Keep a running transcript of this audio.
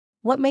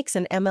What makes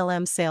an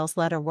MLM sales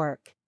letter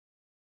work?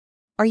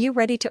 Are you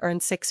ready to earn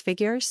six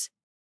figures?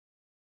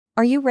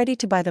 Are you ready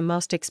to buy the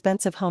most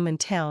expensive home in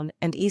town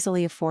and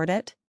easily afford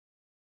it?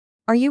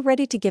 Are you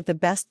ready to give the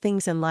best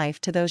things in life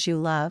to those you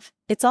love?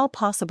 It's all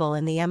possible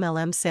in the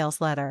MLM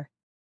sales letter.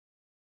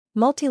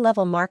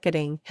 Multi-level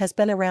marketing has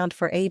been around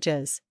for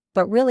ages,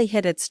 but really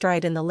hit its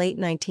stride in the late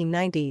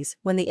 1990s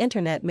when the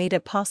internet made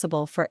it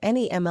possible for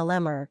any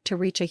MLMer to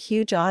reach a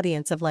huge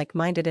audience of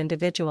like-minded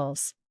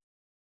individuals.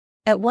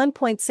 At one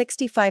point,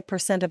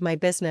 65% of my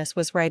business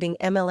was writing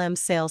MLM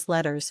sales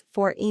letters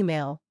for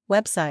email,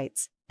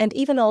 websites, and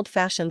even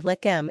old-fashioned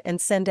lick 'em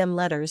and send 'em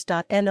letters.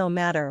 No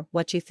matter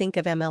what you think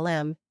of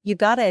MLM, you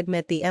gotta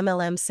admit the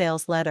MLM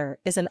sales letter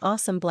is an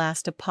awesome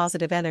blast of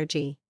positive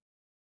energy.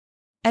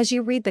 As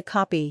you read the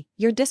copy,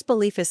 your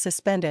disbelief is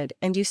suspended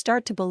and you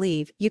start to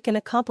believe you can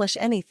accomplish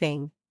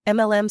anything.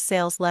 MLM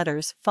sales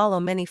letters follow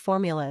many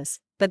formulas,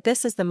 but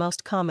this is the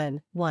most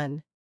common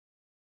one.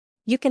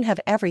 You can have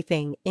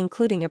everything,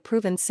 including a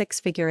proven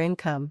six-figure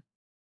income.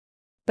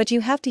 But you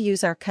have to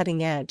use our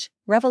cutting-edge,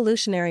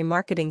 revolutionary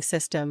marketing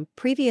system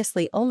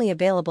previously only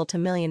available to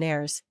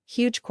millionaires,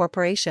 huge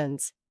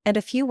corporations, and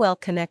a few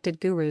well-connected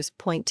gurus.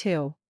 Point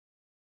 2.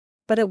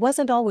 But it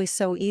wasn't always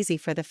so easy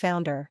for the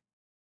founder.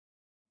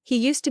 He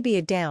used to be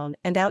a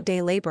down-and-out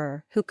day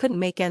laborer who couldn't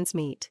make ends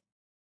meet.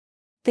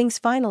 Things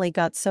finally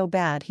got so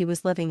bad he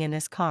was living in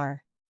his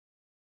car.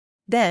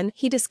 Then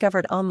he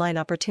discovered online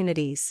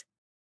opportunities.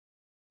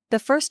 The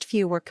first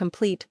few were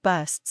complete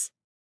busts.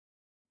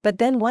 But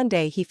then one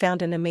day he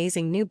found an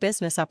amazing new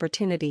business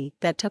opportunity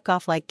that took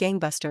off like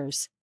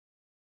gangbusters.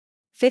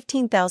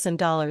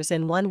 $15,000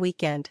 in one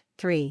weekend.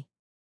 3.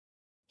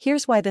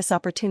 Here's why this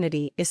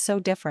opportunity is so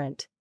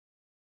different.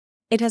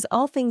 It has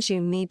all things you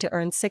need to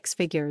earn six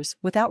figures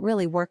without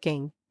really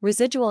working: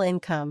 residual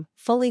income,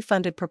 fully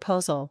funded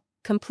proposal,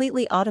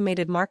 completely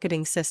automated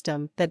marketing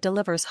system that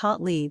delivers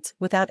hot leads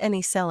without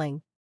any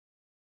selling.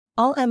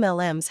 All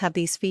MLMs have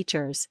these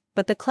features,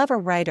 but the clever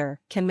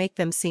writer can make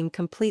them seem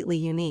completely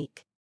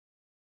unique.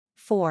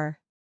 4.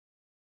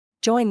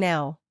 Join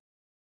now.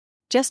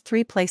 Just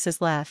 3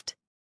 places left.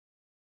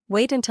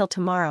 Wait until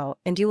tomorrow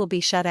and you will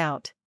be shut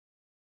out.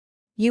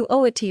 You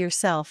owe it to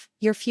yourself,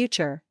 your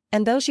future,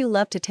 and those you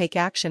love to take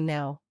action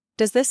now.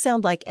 Does this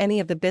sound like any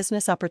of the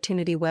business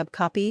opportunity web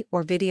copy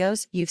or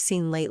videos you've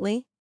seen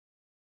lately?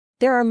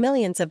 There are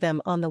millions of them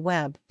on the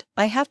web.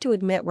 I have to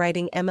admit,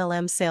 writing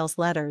MLM sales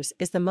letters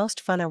is the most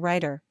fun a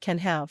writer can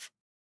have.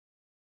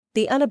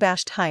 The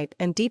unabashed hype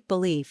and deep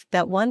belief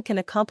that one can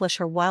accomplish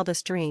her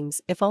wildest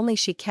dreams if only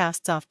she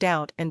casts off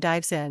doubt and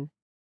dives in.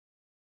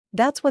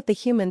 That's what the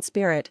human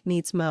spirit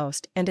needs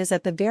most and is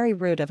at the very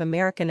root of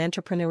American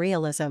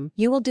entrepreneurialism.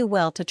 You will do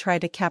well to try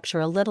to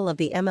capture a little of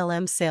the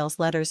MLM sales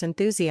letter's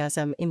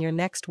enthusiasm in your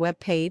next web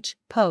page,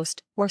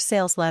 post, or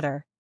sales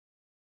letter.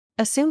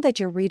 Assume that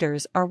your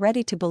readers are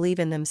ready to believe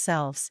in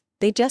themselves.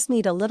 They just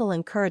need a little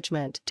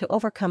encouragement to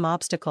overcome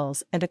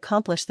obstacles and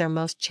accomplish their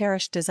most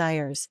cherished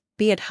desires,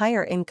 be it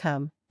higher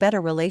income,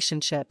 better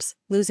relationships,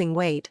 losing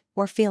weight,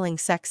 or feeling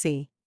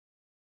sexy.